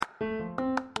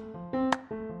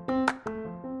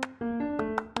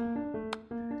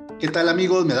¿Qué tal,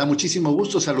 amigos? Me da muchísimo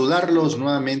gusto saludarlos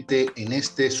nuevamente en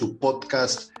su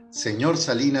podcast Señor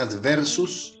Salinas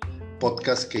Versus,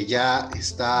 podcast que ya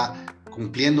está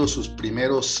cumpliendo sus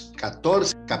primeros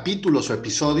 14 capítulos o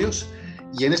episodios,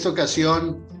 y en esta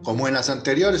ocasión, como en las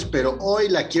anteriores, pero hoy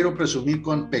la quiero presumir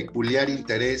con peculiar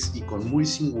interés y con muy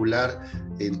singular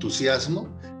entusiasmo.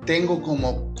 Tengo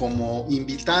como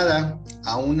invitada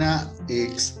a una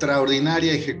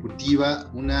extraordinaria ejecutiva,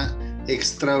 una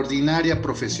extraordinaria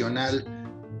profesional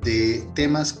de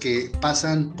temas que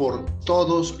pasan por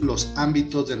todos los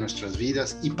ámbitos de nuestras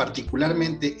vidas y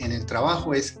particularmente en el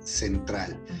trabajo es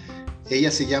central. Ella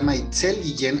se llama Itzel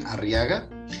Guillén Arriaga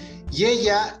y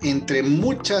ella, entre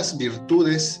muchas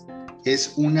virtudes,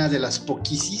 es una de las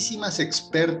poquísimas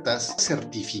expertas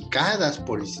certificadas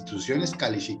por instituciones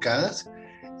calificadas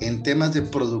en temas de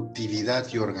productividad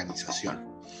y organización,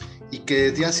 y que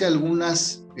desde hace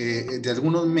algunos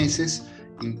meses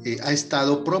ha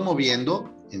estado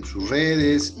promoviendo en sus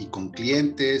redes y con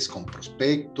clientes, con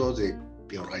prospectos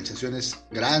de organizaciones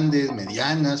grandes,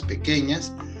 medianas,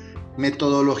 pequeñas,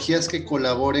 metodologías que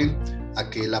colaboren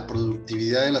a que la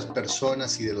productividad de las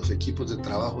personas y de los equipos de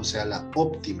trabajo sea la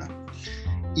óptima.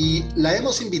 Y la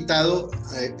hemos invitado,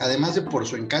 además de por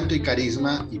su encanto y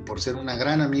carisma y por ser una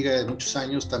gran amiga de muchos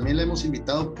años, también la hemos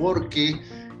invitado porque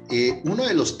uno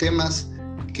de los temas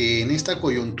que en esta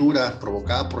coyuntura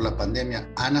provocada por la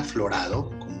pandemia han aflorado,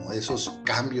 como esos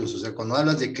cambios, o sea, cuando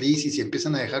hablas de crisis y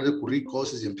empiezan a dejar de ocurrir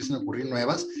cosas y empiezan a ocurrir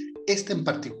nuevas, esta en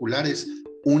particular es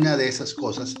una de esas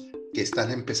cosas que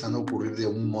están empezando a ocurrir de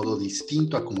un modo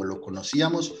distinto a como lo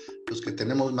conocíamos los que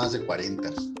tenemos más de 40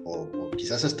 o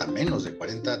quizás hasta menos de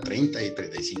 40, 30 y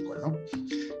 35, ¿no?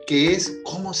 Que es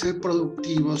cómo ser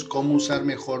productivos, cómo usar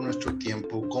mejor nuestro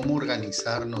tiempo, cómo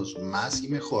organizarnos más y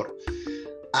mejor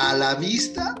a la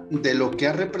vista de lo que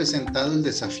ha representado el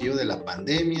desafío de la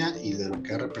pandemia y de lo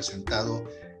que ha representado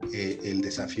el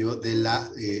desafío de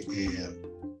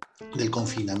del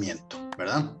confinamiento,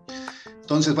 ¿verdad?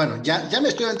 Entonces, bueno, ya me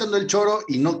estoy aventando el choro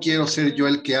y no quiero ser yo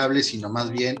el que hable, sino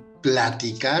más bien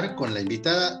platicar con la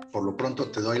invitada. Por lo pronto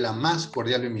te doy la más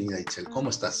cordial bienvenida, Itzel. ¿Cómo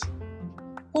estás?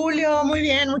 Julio, muy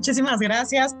bien, muchísimas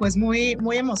gracias. Pues muy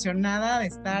emocionada de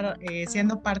estar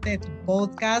siendo parte de tu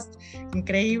podcast.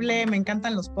 Increíble, me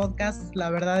encantan los podcasts. La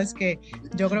verdad es que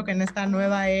yo creo que en esta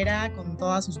nueva era, con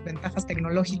todas sus ventajas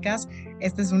tecnológicas,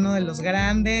 este es uno de los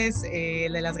grandes,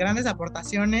 de las grandes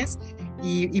aportaciones.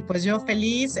 Y pues yo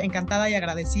feliz, encantada y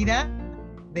agradecida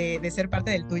de ser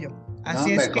parte del tuyo.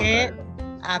 Así es que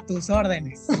a tus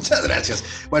órdenes. Muchas gracias.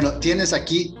 Bueno, tienes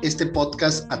aquí este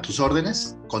podcast a tus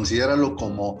órdenes. Considéralo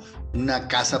como una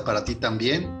casa para ti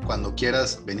también. Cuando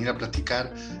quieras venir a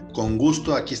platicar, con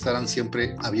gusto, aquí estarán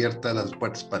siempre abiertas las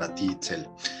puertas para ti, Itzel.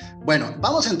 Bueno,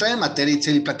 vamos a entrar en materia,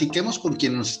 Itzel, y platiquemos con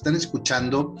quienes nos están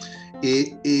escuchando.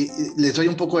 Les doy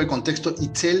un poco de contexto.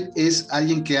 Itzel es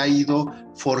alguien que ha ido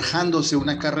forjándose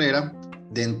una carrera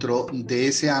dentro de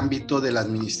ese ámbito de la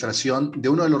administración de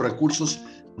uno de los recursos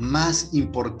más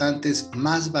importantes,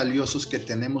 más valiosos que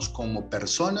tenemos como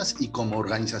personas y como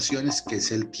organizaciones, que es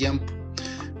el tiempo.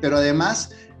 Pero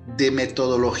además de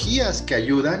metodologías que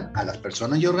ayudan a las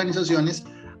personas y organizaciones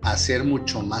a ser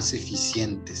mucho más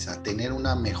eficientes, a tener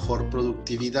una mejor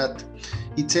productividad.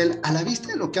 Itzel, a la vista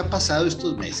de lo que ha pasado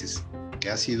estos meses, que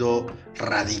ha sido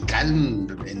radical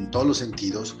en todos los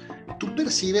sentidos, ¿tú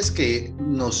percibes que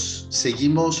nos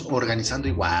seguimos organizando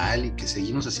igual y que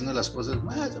seguimos haciendo las cosas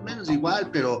más o menos igual,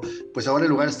 pero pues ahora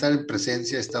en lugar de estar en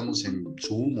presencia estamos en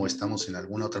Zoom o estamos en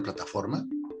alguna otra plataforma?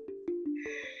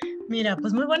 Mira,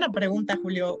 pues muy buena pregunta,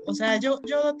 Julio. O sea, yo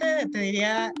te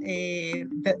diría,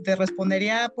 te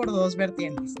respondería por dos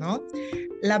vertientes, ¿no?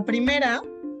 La primera,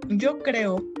 yo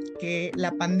creo que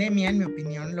la pandemia, en mi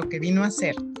opinión, lo que vino a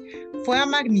hacer fue a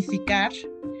magnificar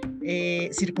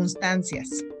circunstancias,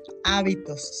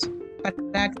 hábitos,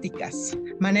 prácticas,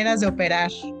 maneras de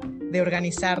operar, de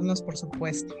organizarnos, por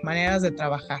supuesto, maneras de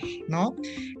trabajar, ¿no?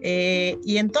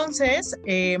 Y entonces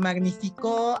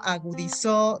magnificó,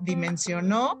 agudizó,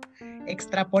 dimensionó,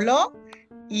 extrapoló,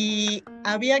 y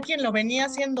había quien lo venía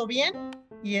haciendo bien,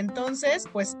 y entonces,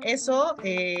 pues eso,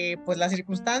 pues las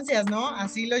circunstancias, ¿no?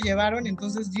 Así lo llevaron,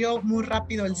 entonces dio muy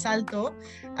rápido el salto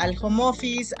al home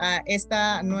office, a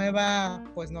esta nueva,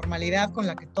 pues, normalidad con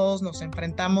la que todos nos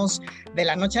enfrentamos de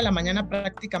la noche a la mañana,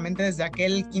 prácticamente desde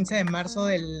aquel 15 de marzo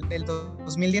del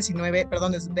 2019,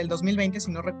 perdón, del 2020,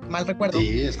 si no mal recuerdo.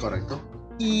 Sí, es correcto.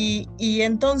 Y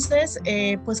entonces,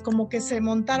 pues como que se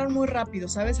montaron muy rápido,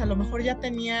 ¿sabes? A lo mejor ya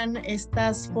tenían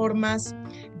estas formas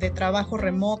de trabajo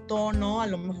remoto, ¿no? A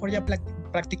lo mejor ya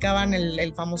practicaban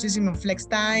el famosísimo flex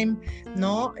time,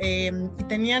 ¿no? Y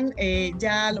tenían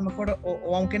ya a lo mejor,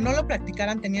 o aunque no lo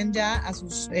practicaran, tenían ya a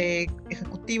sus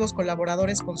ejecutivos,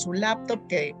 colaboradores con su laptop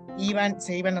que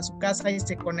se iban a su casa y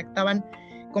se conectaban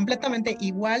completamente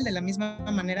igual, de la misma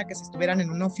manera que si estuvieran en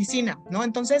una oficina, ¿no?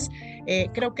 Entonces,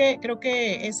 creo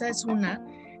que esa es una.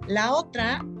 La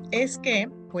otra es que,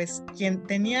 pues, quien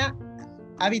tenía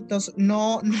hábitos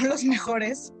no los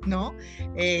mejores, ¿no?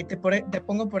 Te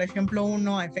pongo, por ejemplo,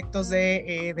 uno a efectos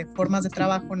de formas de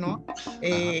trabajo, ¿no?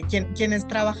 Quienes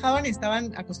trabajaban y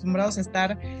estaban acostumbrados a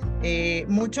estar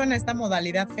mucho en esta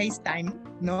modalidad FaceTime,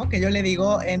 ¿no? Que yo le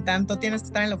digo, en tanto tienes que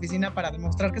estar en la oficina para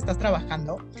demostrar que estás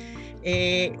trabajando,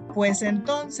 pues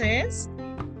entonces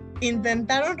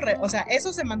intentaron, o sea,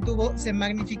 eso se mantuvo, se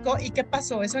magnificó. ¿Y qué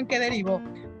pasó? ¿Eso en qué derivó?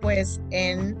 Pues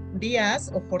en días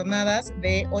o jornadas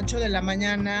de 8 de la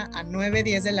mañana a 9,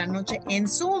 10 de la noche en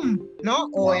Zoom, ¿no?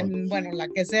 O Wow. en, bueno, la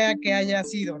que sea que haya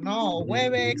sido, ¿no? O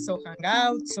Webex o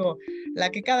Hangouts o la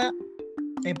que cada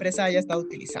empresa haya estado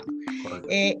utilizando.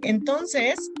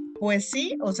 Entonces, pues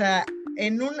sí, o sea,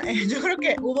 yo creo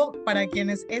que hubo para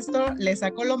quienes esto les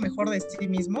sacó lo mejor de sí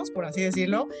mismos, por así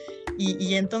decirlo,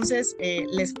 y entonces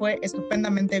les fue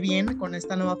estupendamente bien con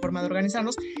esta nueva forma de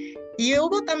organizarnos. Y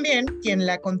hubo también quien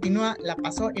la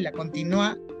pasó y la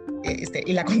continúa,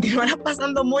 y la continuará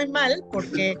pasando muy mal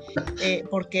porque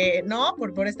no,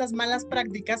 por estas malas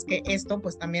prácticas que esto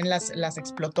pues también las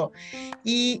explotó.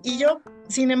 Y yo,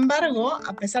 sin embargo,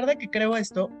 a pesar de que creo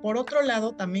esto, por otro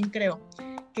lado también creo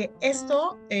que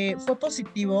esto fue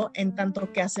positivo en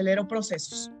tanto que aceleró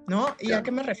procesos, ¿no? ¿Y a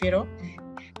qué me refiero?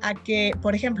 A que,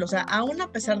 por ejemplo, o sea, aún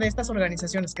a pesar de estas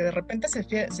organizaciones que de repente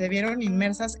se vieron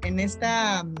inmersas en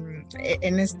estas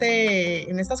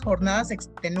jornadas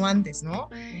extenuantes, ¿no?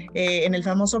 En el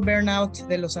famoso burnout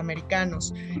de los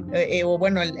americanos, o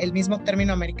bueno, el mismo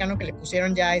término americano que le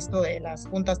pusieron ya a esto de las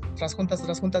juntas tras juntas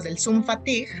tras juntas, del Zoom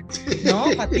fatigue, ¿no?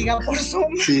 Fatiga por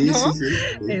Zoom, Sí, ¿no? sí,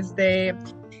 sí.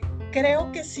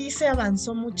 Creo que sí se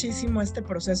avanzó muchísimo este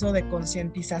proceso de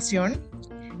concientización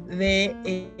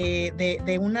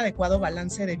de un adecuado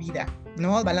balance de vida,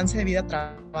 ¿no? Balance de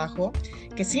vida-trabajo,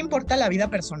 que sí importa la vida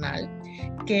personal,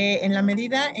 que en la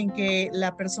medida en que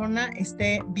la persona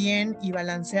esté bien y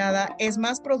balanceada, es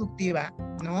más productiva,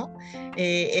 ¿no?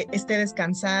 Esté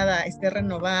descansada, esté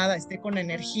renovada, esté con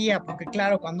energía, porque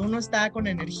claro, cuando uno está con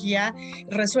energía,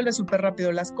 resuelve súper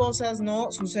rápido las cosas,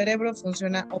 ¿no? Su cerebro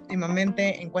funciona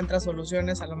óptimamente, encuentra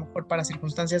soluciones a lo mejor para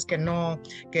circunstancias que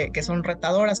son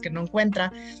retadoras, que no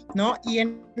encuentra, ¿no? Y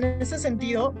en ese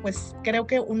sentido, pues creo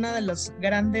que una de los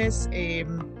grandes...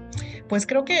 pues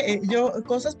creo que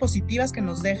cosas positivas que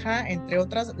nos deja, entre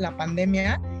otras, la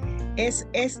pandemia, es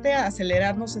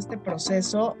acelerarnos este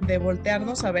proceso de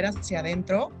voltearnos a ver hacia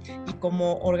adentro y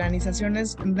como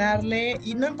organizaciones darle,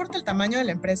 y no importa el tamaño de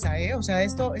la empresa, o sea,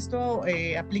 esto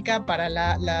aplica para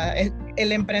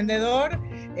el emprendedor,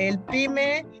 el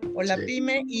pyme o la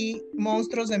pyme y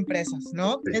monstruos de empresas,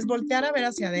 ¿no? Es voltear a ver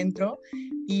hacia adentro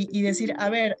y decir, a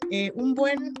ver, un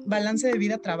buen balance de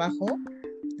vida-trabajo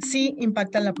sí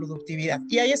impactan la productividad.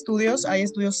 Y hay estudios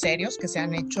serios que se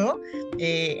han hecho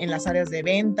en las áreas de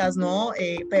ventas, ¿no?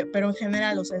 Pero en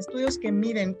general, o sea, estudios que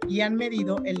miden y han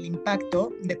medido el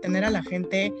impacto de tener a la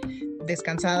gente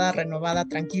descansada, renovada,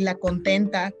 tranquila,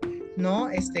 contenta, ¿no?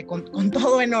 Con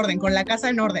todo en orden, con la casa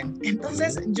en orden.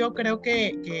 Entonces, yo creo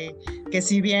que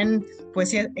si bien, pues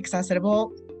sí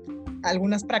exacerbó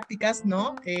algunas prácticas,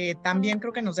 ¿no? También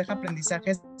creo que nos deja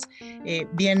aprendizajes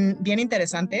bien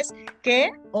interesantes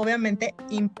que obviamente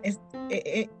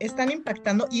están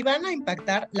impactando y van a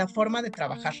impactar la forma de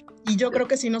trabajar. Y yo creo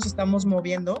que sí nos estamos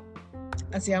moviendo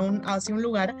hacia un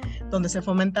lugar donde se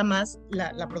fomenta más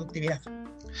la productividad.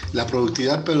 La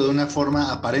productividad, pero de una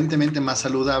forma aparentemente más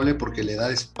saludable porque le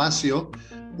da espacio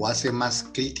o hace más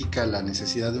crítica la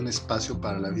necesidad de un espacio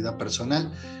para la vida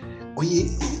personal.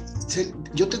 Oye,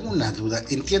 yo tengo una duda.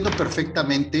 Entiendo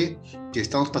perfectamente que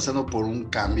estamos pasando por un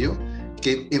cambio,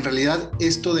 que en realidad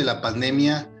esto de la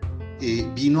pandemia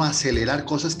vino a acelerar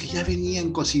cosas que ya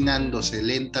venían cocinándose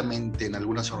lentamente en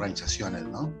algunas organizaciones,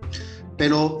 ¿no?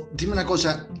 Pero dime una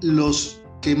cosa, ¿los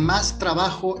que más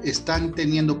trabajo están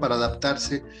teniendo para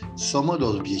adaptarse somos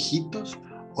los viejitos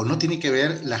o no tiene que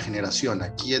ver la generación?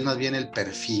 Aquí es más bien el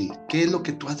perfil. ¿Qué es lo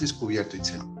que tú has descubierto,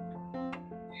 Itzel?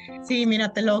 Sí,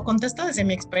 mira, te lo contesto desde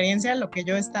mi experiencia, lo que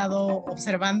yo he estado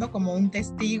observando como un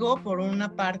testigo por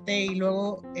una parte y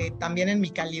luego también en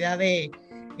mi calidad de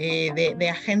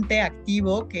agente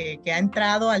activo que ha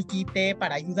entrado al quite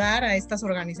para ayudar a estas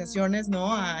organizaciones,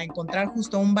 ¿no? A encontrar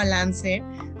justo un balance,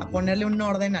 a ponerle un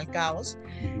orden al caos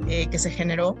que se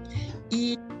generó.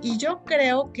 Y Y yo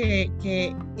creo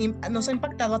que nos ha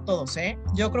impactado a todos, ¿eh?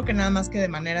 Yo creo que nada más que de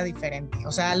manera diferente.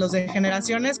 O sea, los de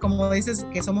generaciones, como dices,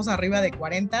 que somos arriba de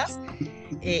 40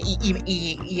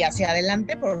 y hacia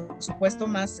adelante, por supuesto,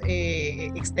 más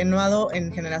extenuado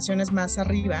en generaciones más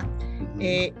arriba,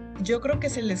 yo creo que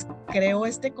se les creó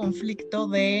este conflicto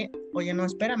de, oye, no,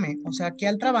 espérame, o sea, aquí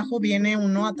al trabajo viene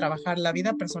uno a trabajar, la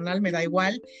vida personal me da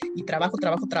igual, y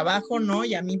trabajo, ¿no?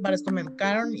 Y a mí para esto me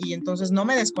educaron, y entonces no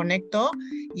me desconecto,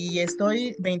 y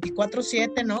estoy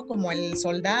 24/7, ¿no? Como el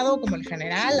soldado, como el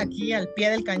general, aquí al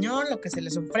pie del cañón, lo que se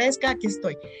les ofrezca, aquí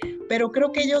estoy. Pero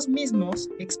creo que ellos mismos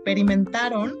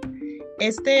experimentaron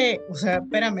o sea,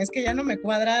 espérame, es que ya no me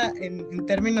cuadra en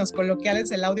términos coloquiales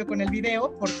el audio con el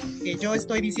video, porque yo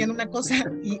estoy diciendo una cosa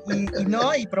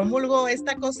y promulgo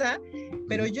esta cosa,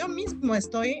 pero yo mismo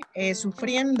estoy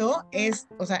sufriendo,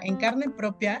 o sea, en carne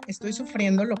propia estoy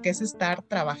sufriendo lo que es estar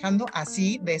trabajando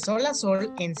así, de sol a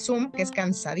sol, en Zoom, que es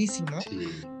cansadísimo,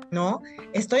 ¿no?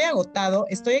 Estoy agotado,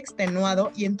 estoy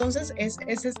extenuado, y entonces es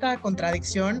esta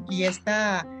contradicción y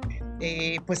esta...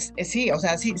 sí, o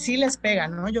sea, sí les pega,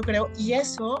 ¿no? Yo creo, y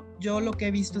eso yo lo que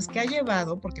he visto es que ha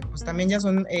llevado, porque pues también ya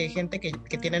son gente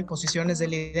que tienen posiciones de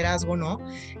liderazgo, ¿no?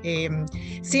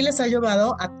 Sí les ha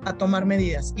llevado a tomar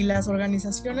medidas, y las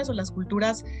organizaciones o las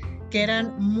culturas que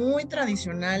eran muy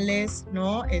tradicionales,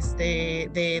 ¿no?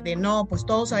 No, pues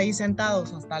todos ahí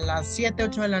sentados hasta las 7,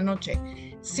 8 de la noche.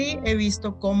 Sí he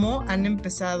visto cómo han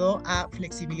empezado a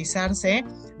flexibilizarse,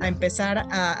 a empezar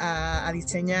a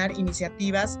diseñar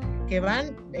iniciativas que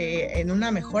van en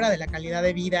una mejora de la calidad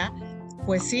de vida.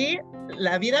 Pues sí,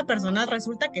 la vida personal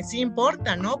resulta que sí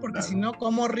importa, ¿no? Porque claro, si no,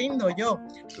 ¿cómo rindo yo?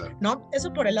 Claro. ¿No?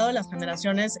 Eso por el lado de las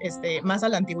generaciones más a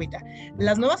la antigüita.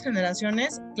 Las nuevas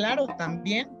generaciones, claro,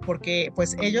 también, porque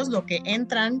pues ellos lo que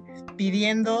entran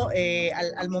pidiendo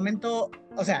al momento,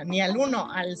 o sea, ni al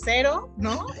 1, al 0,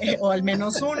 ¿no? O al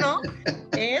 -1,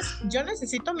 es, yo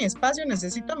necesito mi espacio,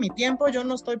 necesito mi tiempo, yo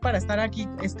no estoy para estar aquí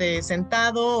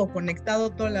sentado o conectado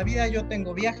toda la vida, yo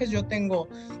tengo viajes, yo tengo,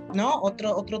 ¿no?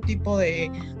 Otro tipo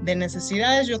de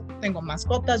necesidades, yo tengo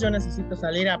mascotas, yo necesito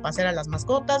salir a pasear a las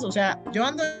mascotas, o sea, yo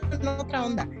ando en otra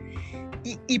onda.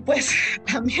 Y pues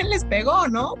también les pegó,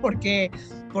 ¿no? Porque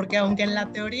aunque en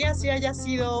la teoría sí haya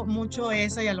sido mucho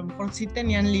esa, y a lo mejor sí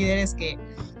tenían líderes que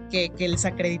les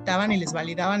acreditaban y les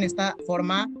validaban esta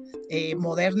forma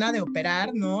moderna de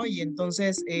operar, ¿no? Y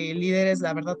entonces líderes,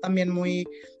 la verdad, también muy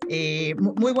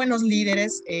buenos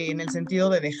líderes en el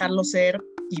sentido de dejarlo ser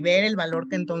y ver el valor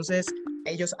que entonces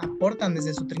ellos aportan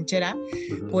desde su trinchera,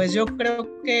 pues yo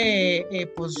creo que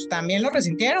pues también lo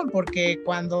resintieron, porque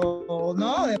cuando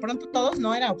no, de pronto todos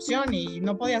no era opción, y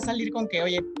no podía salir con que,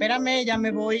 oye, espérame, ya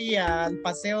me voy al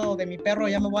paseo de mi perro,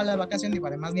 ya me voy a la vacación, digo,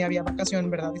 además ni había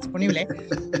vacación, ¿verdad?, disponible,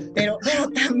 pero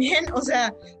también, o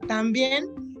sea, también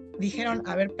dijeron,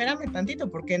 a ver, espérame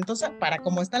tantito, porque entonces, para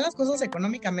cómo están las cosas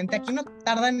económicamente, aquí no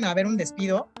tarda en haber un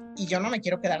despido, y yo no me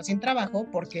quiero quedar sin trabajo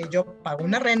porque yo pago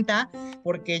una renta,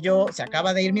 porque se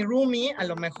acaba de ir mi roomie, a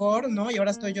lo mejor, ¿no? Y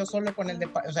ahora estoy yo solo con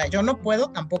o sea, yo no puedo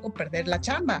tampoco perder la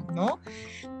chamba, ¿no?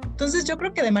 Entonces yo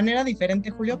creo que de manera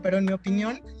diferente, Julio, pero en mi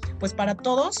opinión, pues para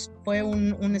todos fue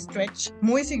un stretch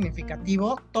muy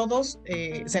significativo. Todos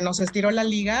se nos estiró la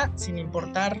liga sin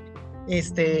importar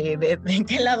de en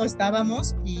qué lado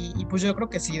estábamos, y pues yo creo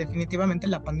que sí, definitivamente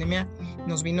la pandemia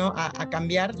nos vino a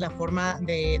cambiar la forma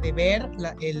de ver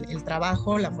el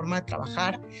trabajo, la forma de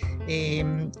trabajar,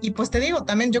 y pues te digo,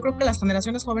 también yo creo que las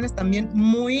generaciones jóvenes también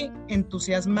muy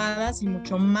entusiasmadas y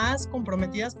mucho más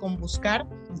comprometidas con buscar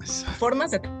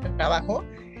formas de trabajo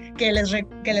que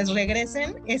les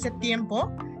regresen ese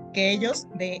tiempo que ellos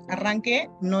de arranque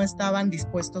no estaban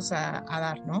dispuestos a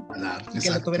dar, ¿no? Y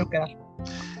que lo tuvieron que dar.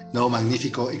 No,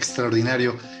 magnífico,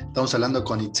 extraordinario. Estamos hablando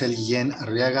con Itzel Guillén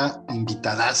Arriaga,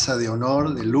 invitadaza de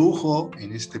honor, de lujo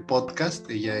en este podcast.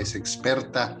 Ella es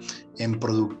experta en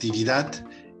productividad.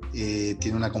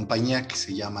 Tiene una compañía que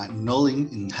se llama Knowing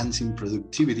Enhancing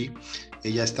Productivity.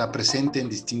 Ella está presente en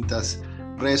distintas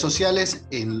redes sociales.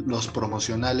 En los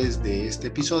promocionales de este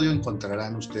episodio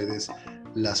encontrarán ustedes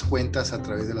las cuentas a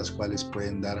través de las cuales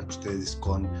pueden dar ustedes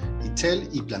con Itzel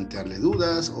y plantearle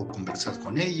dudas o conversar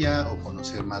con ella o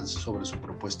conocer más sobre su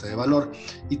propuesta de valor.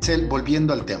 Itzel,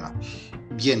 volviendo al tema.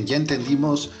 Bien, ya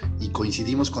entendimos y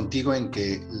coincidimos contigo en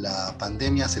que la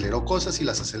pandemia aceleró cosas, y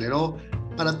las aceleró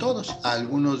para todos, a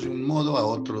algunos de un modo, a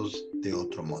otros de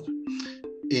otro modo.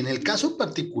 En el caso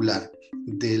particular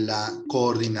de la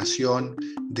coordinación,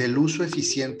 del uso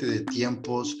eficiente de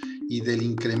tiempos y del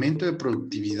incremento de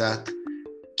productividad,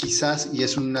 quizás, y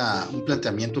es un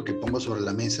planteamiento que pongo sobre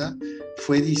la mesa,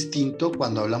 fue distinto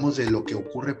cuando hablamos de lo que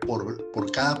ocurre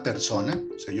por cada persona.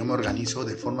 O sea, yo me organizo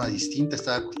de forma distinta,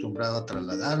 estaba acostumbrado a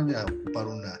trasladarme, a ocupar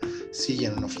una silla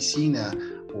en una oficina,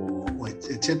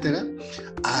 etcétera,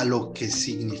 a lo que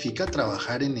significa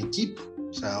trabajar en equipo.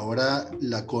 O sea, ahora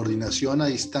la coordinación a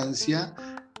distancia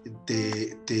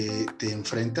te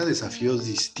enfrenta a desafíos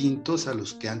distintos a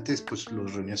los que antes pues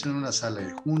los reunías en una sala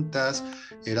de juntas,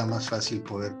 era más fácil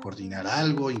poder coordinar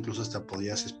algo, incluso hasta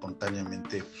podías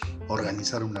espontáneamente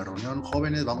organizar una reunión,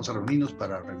 jóvenes, vamos a reunirnos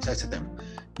para revisar este tema.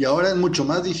 Y ahora es mucho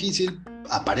más difícil,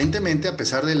 aparentemente, a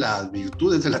pesar de las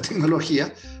virtudes de la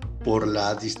tecnología, por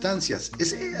las distancias.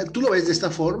 ¿Tú lo ves de esta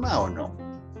forma o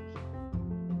no?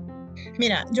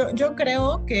 Mira, yo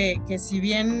creo que si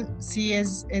bien sí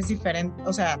es diferente,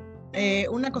 o sea,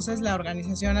 una cosa es la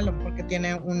organización a lo mejor que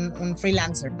tiene un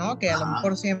freelancer, ¿no? Que a lo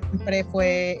mejor siempre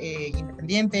fue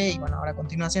independiente y bueno, ahora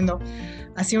continúa siendo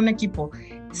así un equipo.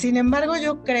 Sin embargo,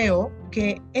 yo creo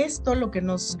que esto lo que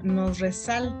nos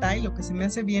resalta y lo que se me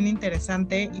hace bien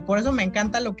interesante, y por eso me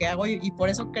encanta lo que hago y por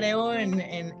eso creo en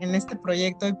este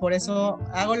proyecto y por eso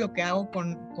hago lo que hago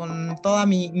con toda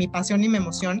mi pasión y mi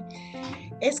emoción,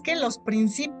 es que los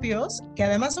principios, que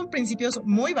además son principios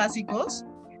muy básicos,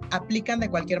 aplican de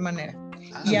cualquier manera.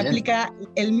 Y bien. Aplica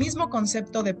el mismo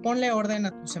concepto de ponle orden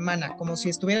a tu semana, como si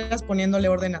estuvieras poniéndole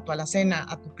orden a tu alacena,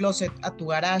 a tu closet, a tu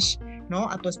garage,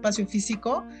 ¿no? A tu espacio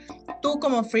físico. Tú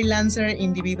como freelancer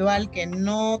individual que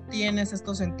no tienes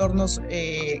estos entornos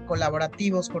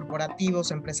colaborativos,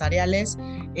 corporativos, empresariales,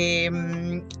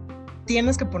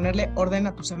 tienes que ponerle orden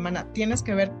a tu semana, tienes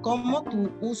que ver cómo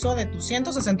tu uso de tus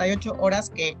 168 horas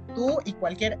que tú y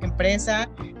cualquier empresa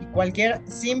y cualquier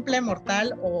simple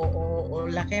mortal o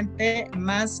la gente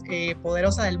más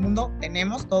poderosa del mundo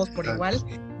tenemos, todos por igual.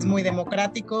 Es muy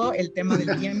democrático el tema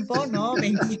del tiempo, ¿no?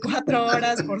 24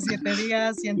 horas por 7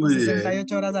 días,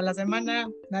 168 horas a la semana,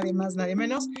 nadie más, nadie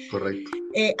menos. Correcto.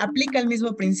 Aplica el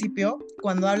mismo principio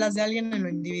cuando hablas de alguien en lo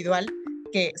individual,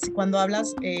 que cuando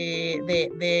hablas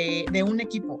de un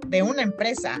equipo, de una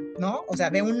empresa, ¿no? O sea,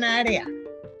 de un área.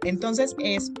 Entonces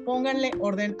pónganle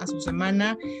orden a su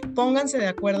semana, pónganse de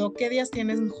acuerdo qué días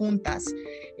tienen juntas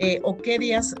o qué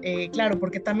días, claro,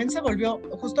 porque también se volvió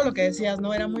justo lo que decías,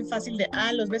 ¿no? Era muy fácil de,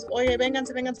 los ves, oye,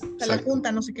 vénganse a la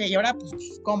junta, no sé qué, y ahora, pues,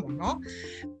 ¿cómo, no?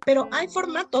 Pero hay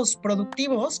formatos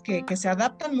productivos que se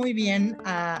adaptan muy bien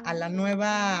a la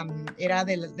nueva era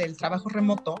del trabajo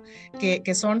remoto,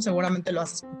 que son, seguramente lo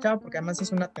has escuchado, porque además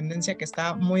es una tendencia que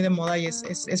está muy de moda y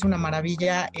es una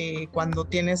maravilla cuando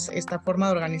tienes esta forma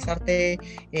de organizarte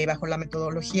bajo la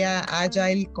metodología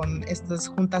Agile, con estas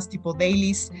juntas tipo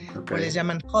dailies, o les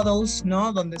llaman huddles,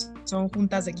 ¿no? Donde son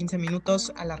juntas de 15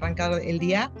 minutos al arrancar el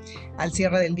día, al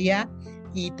cierre del día,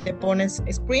 y te pones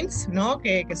sprints, ¿no?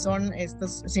 Que son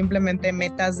estos simplemente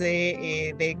metas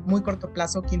de muy corto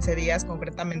plazo, 15 días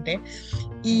concretamente.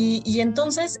 Y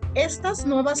entonces estas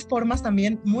nuevas formas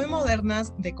también muy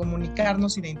modernas de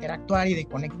comunicarnos y de interactuar y de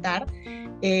conectar,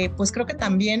 pues creo que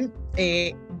también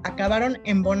acabaron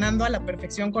embonando a la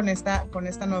perfección con esta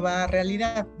nueva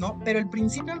realidad, ¿no? Pero el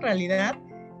principio en realidad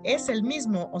es el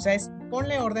mismo, o sea, es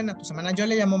ponle orden a tu semana. Yo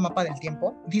le llamo mapa del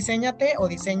tiempo. Diséñate o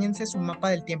diséñense su mapa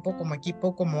del tiempo como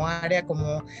equipo, como área,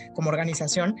 como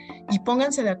organización, y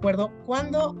pónganse de acuerdo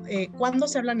cuándo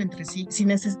se hablan entre sí.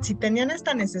 Si tenían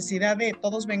esta necesidad de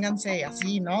todos vénganse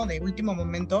así, ¿no? De último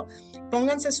momento,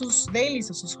 pónganse sus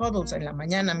dailies o sus huddles en la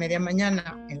mañana, media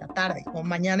mañana, en la tarde, o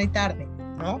mañana y tarde,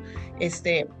 ¿no?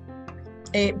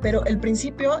 Pero el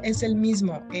principio es el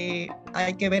mismo.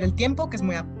 Hay que ver el tiempo, que es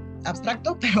muy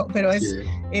abstracto, pero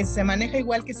se maneja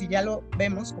igual que si ya lo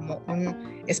vemos como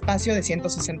un espacio de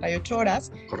 168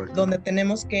 horas. Correcto. Donde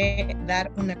tenemos que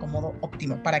dar un acomodo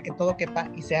óptimo para que todo quepa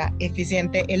y sea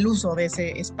eficiente el uso de ese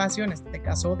espacio, en este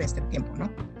caso de este tiempo,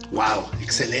 ¿no? ¡Wow!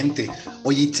 Excelente.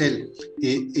 Oye, Itzel,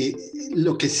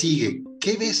 lo que sigue,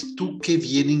 ¿qué ves tú que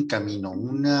viene en camino?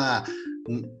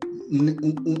 Un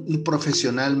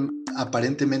profesional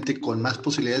aparentemente con más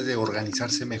posibilidades de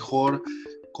organizarse mejor,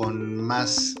 con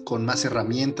más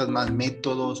herramientas, más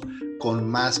métodos, con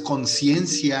más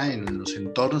conciencia en los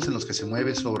entornos en los que se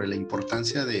mueve sobre la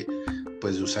importancia de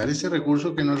usar ese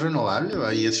recurso que no es renovable,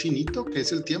 ¿va? Y es finito, que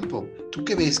es el tiempo. ¿Tú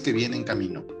qué ves que viene en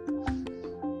camino?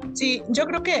 Sí, yo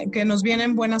creo que nos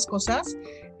vienen buenas cosas.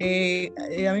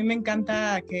 A mí me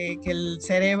encanta que el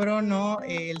cerebro, ¿no?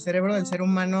 El cerebro del ser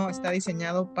humano está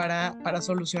diseñado para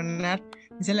solucionar,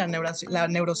 dice la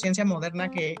neurociencia moderna,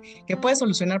 que puede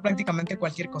solucionar prácticamente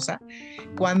cualquier cosa.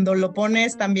 Cuando lo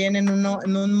pones también en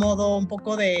un modo un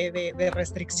poco de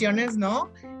restricciones,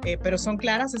 ¿no? pero son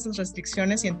claras esas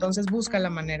restricciones y entonces busca la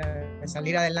manera de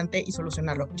salir adelante y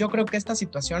solucionarlo. Yo creo que esta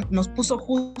situación nos puso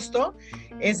justo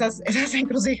esas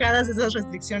encrucijadas, esas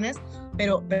restricciones,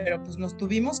 pero pues nos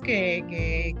tuvimos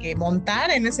que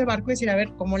montar en ese barco y decir, a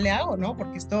ver, ¿cómo le hago? ¿No?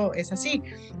 Porque esto es así.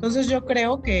 Entonces yo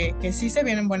creo que sí se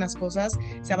vienen buenas cosas,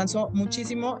 se avanzó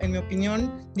muchísimo, en mi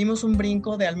opinión, dimos un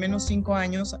brinco de al menos 5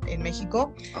 años en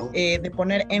México, de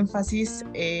poner énfasis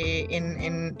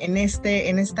en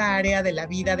esta área de la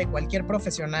vida de cualquier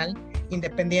profesional,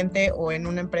 independiente o en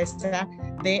una empresa,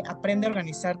 de aprende a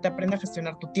organizarte, aprende a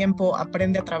gestionar tu tiempo,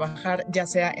 aprende a trabajar, ya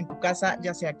sea en tu casa,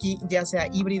 ya sea aquí, ya sea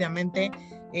híbridamente.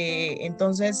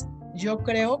 Entonces, yo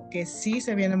creo que sí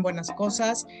se vienen buenas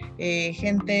cosas,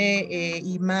 gente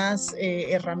y más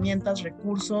herramientas,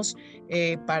 recursos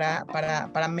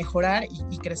para mejorar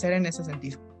y crecer en ese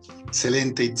sentido.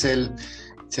 Excelente, Itzel.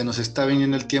 Se nos está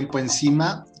viniendo el tiempo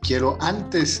encima. Quiero,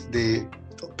 antes de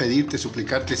pedirte,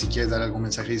 suplicarte, si quieres dar algún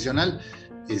mensaje adicional,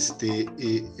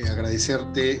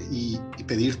 agradecerte y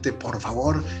pedirte, por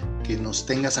favor, que nos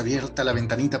tengas abierta la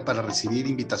ventanita para recibir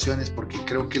invitaciones, porque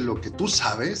creo que lo que tú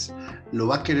sabes lo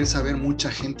va a querer saber mucha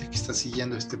gente que está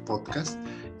siguiendo este podcast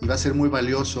y va a ser muy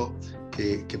valioso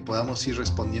que podamos ir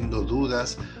respondiendo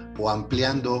dudas o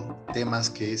ampliando temas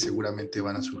que seguramente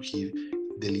van a surgir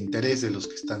del interés de los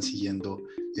que están siguiendo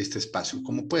este espacio,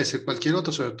 como puede ser cualquier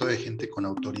otro, sobre todo de gente con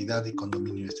autoridad y con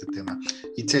dominio de este tema.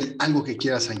 Itzel, ¿algo que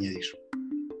quieras añadir?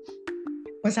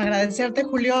 Pues agradecerte,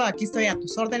 Julio, aquí estoy a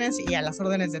tus órdenes y a las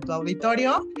órdenes de tu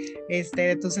auditorio,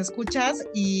 de tus escuchas,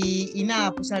 y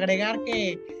nada, pues agregar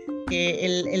que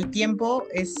el tiempo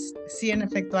es sí en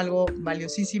efecto algo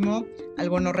valiosísimo,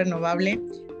 algo no renovable,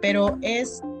 pero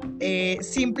es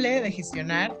simple de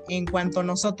gestionar en cuanto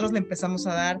nosotros le empezamos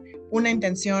a dar una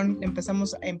intención,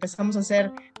 empezamos a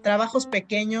hacer trabajos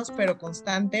pequeños pero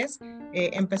constantes,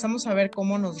 empezamos a ver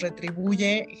cómo nos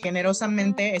retribuye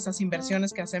generosamente esas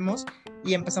inversiones que hacemos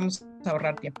y empezamos a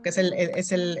ahorrar tiempo, que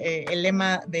es el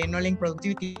lema de Knowledge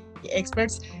Productivity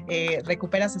Experts,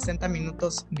 recupera 60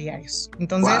 minutos diarios.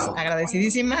 Entonces, wow,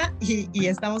 agradecidísima y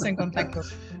estamos en contacto.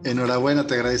 Enhorabuena,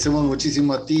 te agradecemos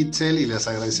muchísimo a ti, Itzel, y les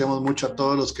agradecemos mucho a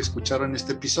todos los que escucharon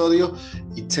este episodio.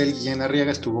 Itzel Guillén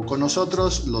Arriaga estuvo con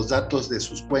nosotros. Los datos de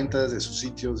sus cuentas, de sus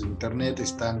sitios de internet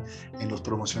están en los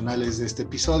promocionales de este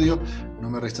episodio. No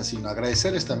me resta sino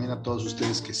agradecerles también a todos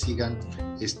ustedes que sigan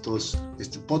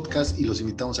este podcast, y los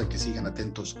invitamos a que sigan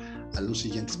atentos a los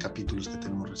siguientes capítulos que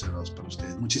tenemos reservados para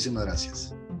ustedes. Muchísimas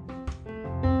gracias.